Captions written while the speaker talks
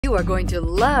You are going to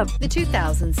love the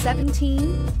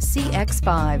 2017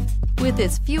 CX-5. With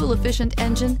its fuel-efficient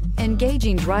engine,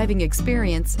 engaging driving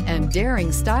experience, and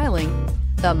daring styling,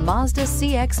 the Mazda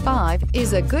CX-5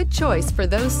 is a good choice for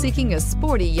those seeking a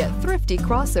sporty yet thrifty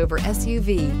crossover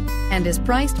SUV and is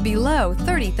priced below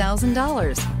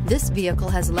 $30,000. This vehicle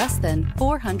has less than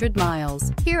 400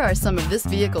 miles. Here are some of this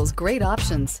vehicle's great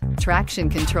options: traction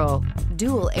control,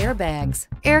 dual airbags,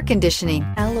 air conditioning,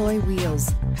 alloy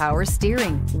wheels, power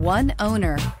steering, one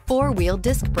owner, four-wheel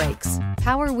disc brakes,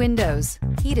 power windows,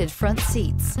 heated front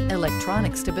seats,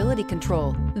 electronic stability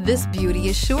control. This beauty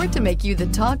is sure to make you the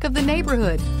talk of the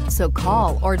neighborhood. So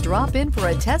call or drop in for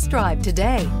a test drive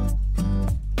today.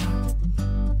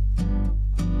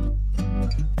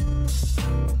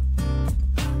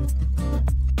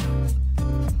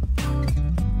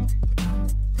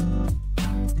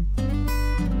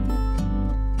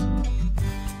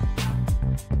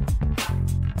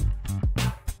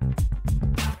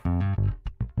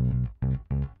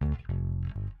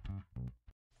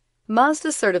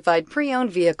 Mazda certified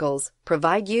pre-owned vehicles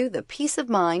provide you the peace of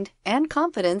mind and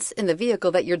confidence in the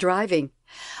vehicle that you're driving.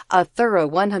 A thorough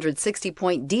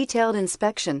 160-point detailed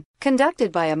inspection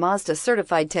conducted by a Mazda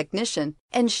certified technician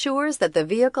ensures that the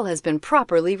vehicle has been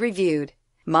properly reviewed.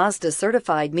 Mazda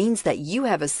certified means that you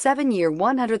have a 7-year,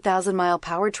 100,000-mile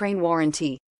powertrain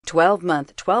warranty,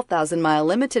 12-month, 12,000-mile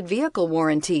limited vehicle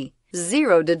warranty,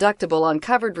 0 deductible on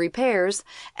covered repairs,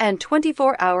 and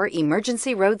 24-hour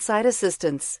emergency roadside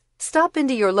assistance. Stop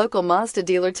into your local Mazda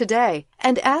dealer today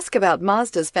and ask about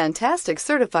Mazda's fantastic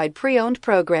certified pre-owned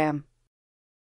program.